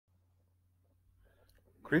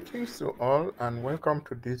Greetings to all and welcome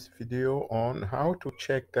to this video on how to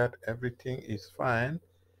check that everything is fine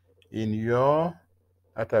in your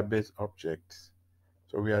database objects.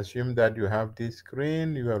 So we assume that you have this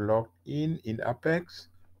screen, you are logged in Apex,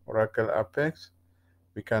 Oracle Apex.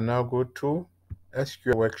 We can now go to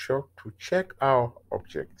SQL Workshop to check our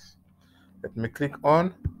objects. Let me click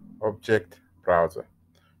on Object Browser.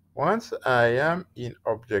 Once I am in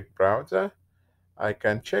Object Browser, I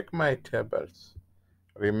can check my tables.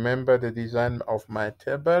 Remember, the design of my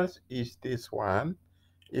tables is this one.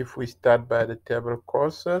 If we start by the table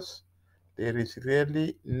courses, there is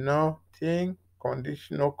really nothing,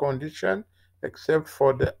 no condition except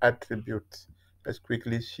for the attributes. Let's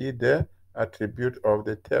quickly see the attribute of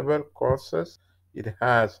the table courses. It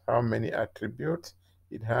has how many attributes?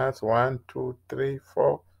 It has 1, 2, 3,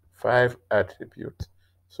 4, 5 attributes.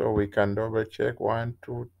 So we can double check 1,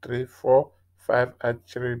 2, 3, 4, 5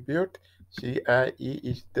 attributes. CIE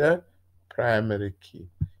is the primary key.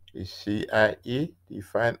 Is CIE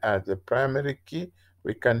defined as the primary key?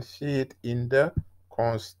 We can see it in the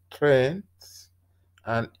constraints,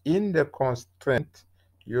 and in the constraint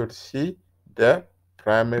you'll see the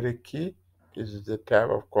primary key. This is the type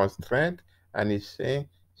of constraint, and it's saying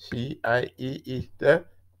CIE is the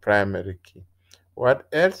primary key. What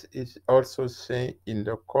else is also saying in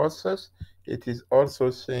the courses? It is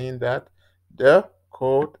also saying that the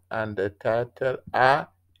code and the title are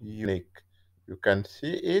unique. You can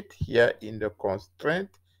see it here in the constraint.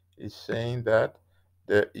 It's saying that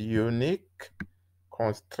the unique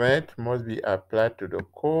constraint must be applied to the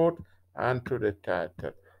code and to the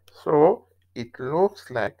title. So it looks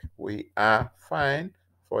like we are fine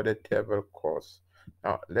for the table course.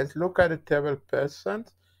 Now let's look at the table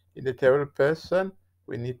persons. In the table person,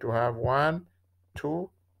 we need to have 1, 2,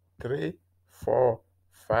 3, 4,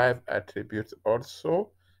 5 attributes also.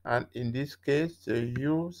 And in this case, the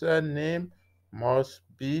username must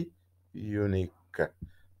be unique.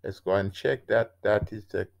 Let's go and check that that is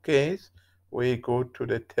the case. We go to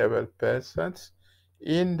the table persons.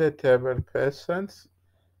 In the table persons,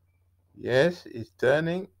 yes, it's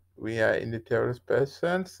turning. We are in the table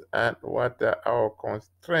persons, and what are our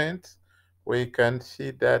constraints? We can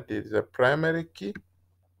see that there is a primary key,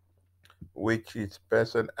 which is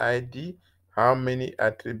person ID. How many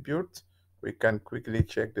attributes? We can quickly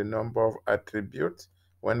check the number of attributes.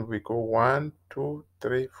 When we go 1, 2,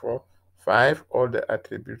 3, 4, 5, all the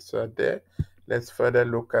attributes are there. Let's further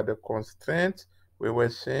look at the constraints. We were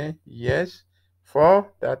saying yes,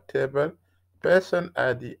 for that table, person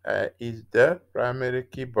ID is the primary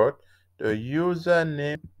key, but the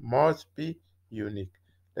username must be unique.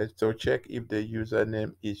 Let's so check if the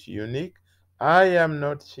username is unique. I am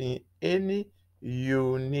not seeing any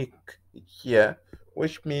unique here,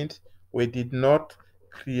 which means we did not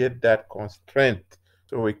create that constraint.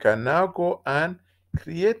 So we can now go and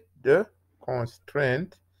create the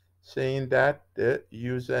constraint saying that the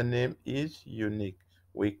username is unique.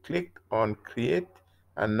 We clicked on create,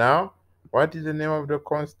 and now what is the name of the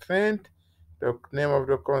constraint? The name of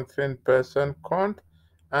the constraint person count,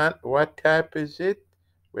 and what type is it?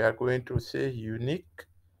 We are going to say unique.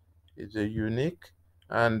 Is a unique,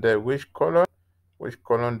 and which column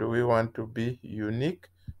do we want to be unique?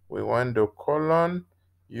 We want the column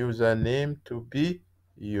username to be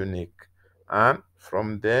unique, and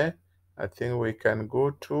from there I think we can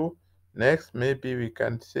go to next. Maybe we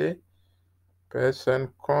can say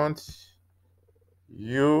person counts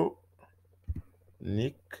unique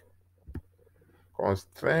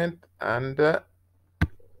constraint, and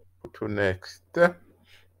to next.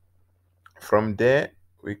 From there,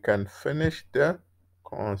 we can finish the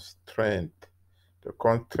constraint. The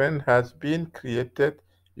constraint has been created.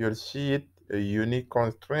 You'll see it, a unique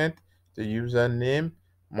constraint. The username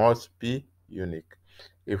must be unique.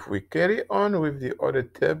 If we carry on with the other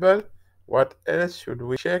table, what else should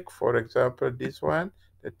we check? For example, this one,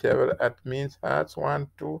 the table admins has 1,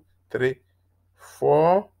 2, 3,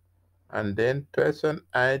 4, and then person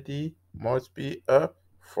ID must be a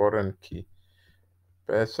foreign key.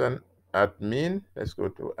 Person admin, let's go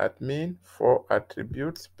to admin. For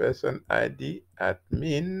attributes, person ID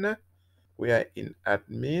admin. We are in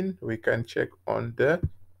admin. We can check on the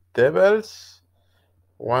tables.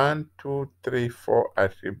 1, 2, 3, 4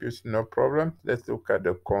 attributes, no problem. Let's look at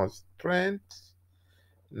the constraints.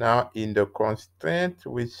 Now in the constraint,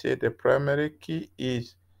 we say the primary key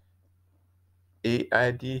is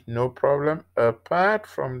AID, no problem. Apart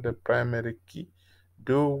from the primary key,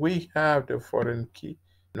 do we have the foreign key?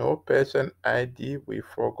 No. Person ID, we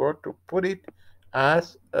forgot to put it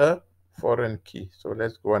as a foreign key. So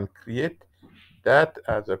let's go and create that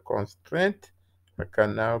as a constraint. I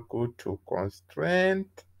can now go to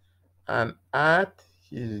constraint and add,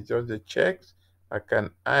 here is just the checks. I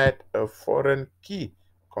can add a foreign key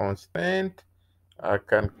constraint. I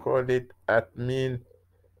can call it admin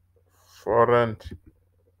foreign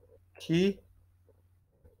key,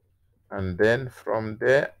 and then from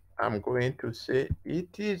there I'm going to say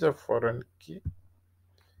it is a foreign key.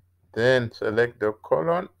 Then select the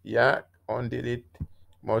colon. Yeah, on delete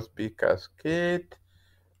must be cascade.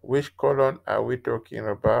 Which colon are we talking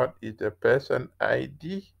about? Is the person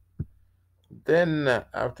ID. Then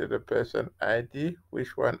after the person ID,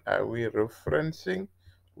 which one are we referencing?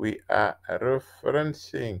 We are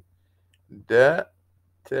referencing the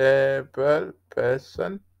table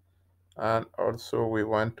person, and also we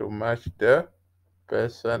want to match the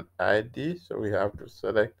person ID. So we have to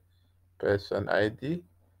select person ID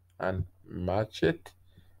and match it.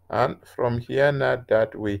 And from here, now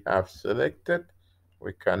that we have selected,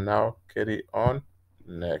 we can now carry on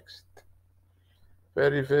next.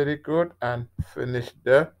 Very, very good, and finish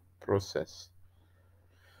the process.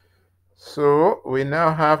 So we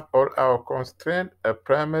now have all our constraints, a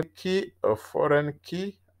primary key, a foreign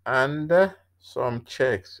key, and some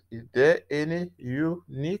checks. Is there any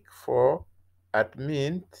unique for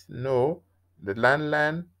admin? No, the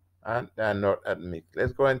landline and they are not admin.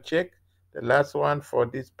 Let's go and check the last one for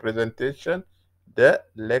this presentation. The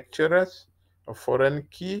lecturers, a foreign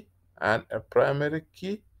key and a primary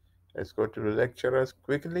key. Let's go to the lecturers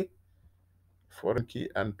quickly. Foreign key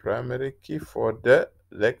and primary key for the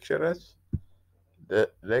lecturers. The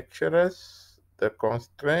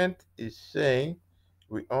constraint is saying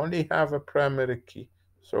we only have a primary key,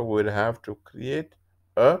 so we'll have to create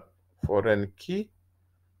a foreign key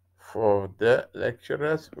for the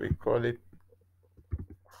lecturers. We call it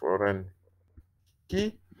foreign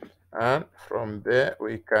key, and from there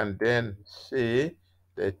we can then say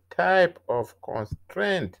the type of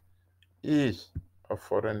constraint is a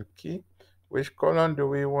foreign key. Which column do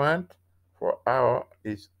we want? For our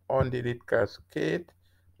is on delete cascade.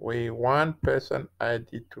 We want person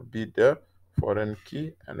ID to be the foreign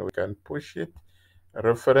key, and we can push it.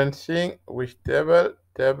 Referencing which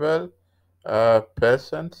table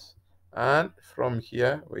persons, and from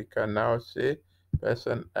here we can now say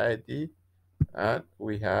person ID, and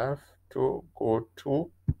we have to go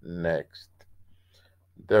to next.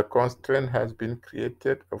 The constraint has been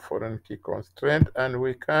created, a foreign key constraint, and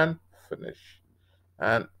we can finish.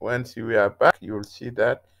 And once we are back, you'll see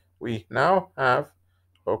that we now have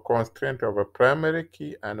a constraint of a primary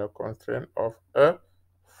key and a constraint of a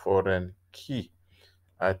foreign key.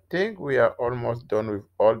 I think we are almost done with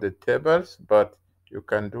all the tables, but you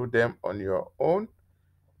can do them on your own.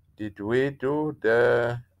 Did we do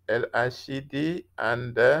the LICD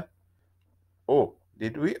and the Oh,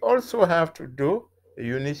 did we also have to do a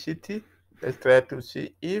unicity? Let's try to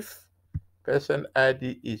see if person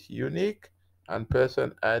ID is unique and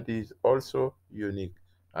person ID is also unique.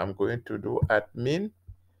 I'm going to do admin.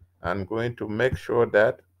 I'm going to make sure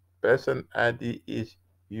that person ID is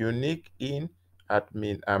unique in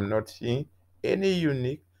admin. I'm not seeing any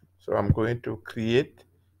unique, so I'm going to create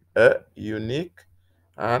a unique,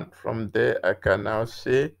 and from there I can now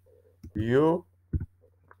say you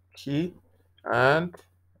key, and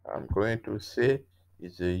I'm going to say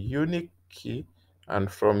is a unique key, and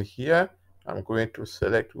from here I'm going to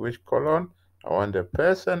select which column I want the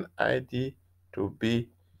person ID to be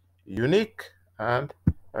unique, and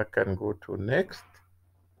I can go to next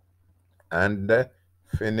and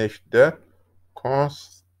finish the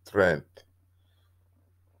constraint.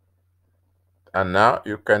 And now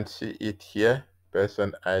you can see it here,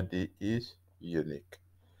 person ID is unique.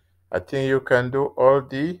 I think you can do all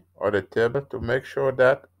the other table to make sure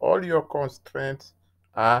that all your constraints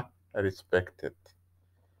are respected.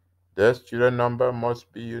 The student number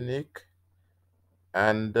must be unique,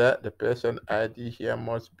 and the person ID here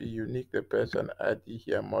must be unique. The person ID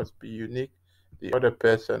here must be unique. The other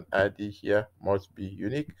person ID here must be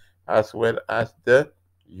unique, as well as the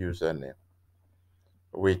username.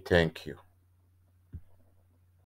 We thank you.